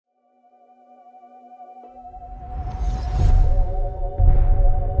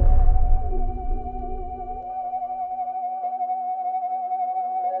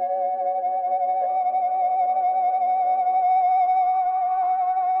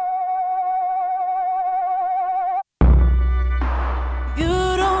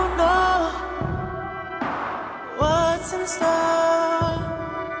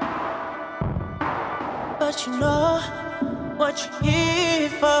let you know what you're here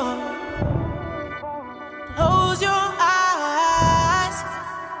for. Close your eyes,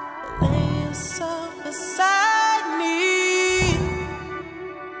 lay yourself beside me.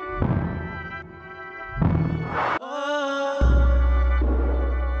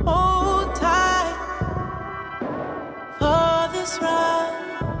 Hold tight for this ride.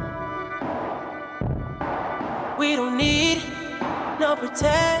 We don't need no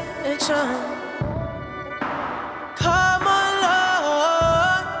protection. Come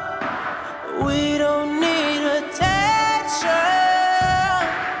along, we don't need attention.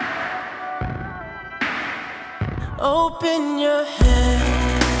 Open your head,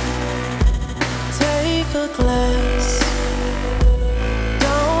 take a glass.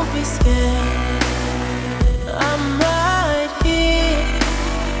 Don't be scared, I'm right here.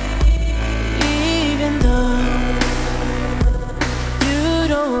 Even though you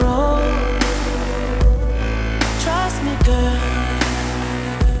don't roll, trust me, girl.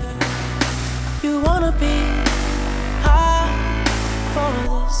 You wanna be high for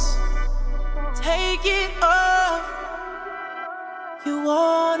this. Take it off. You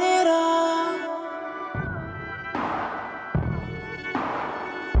want it all.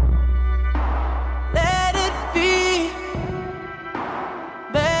 Let it be,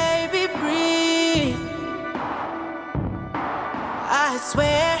 baby, breathe. I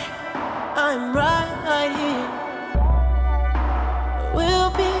swear I'm right here.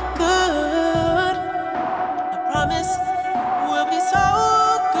 We'll be good. I promise we'll be so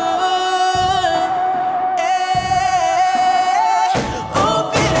good. Yeah.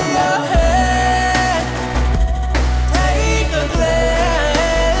 Open your head, take a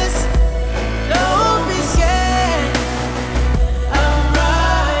glass. Don't be scared, I'm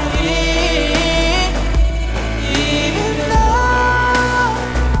right here. Even though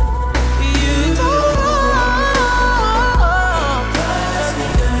you don't know, trust me,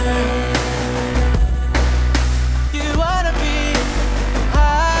 girl. You wanna be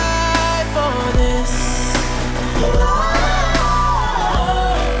high for this.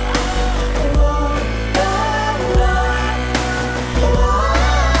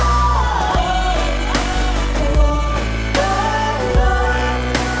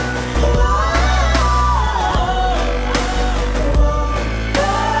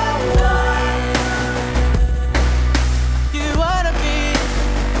 You wanna be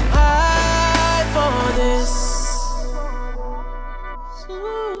high for this.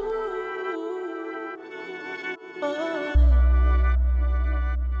 Ooh. Oh.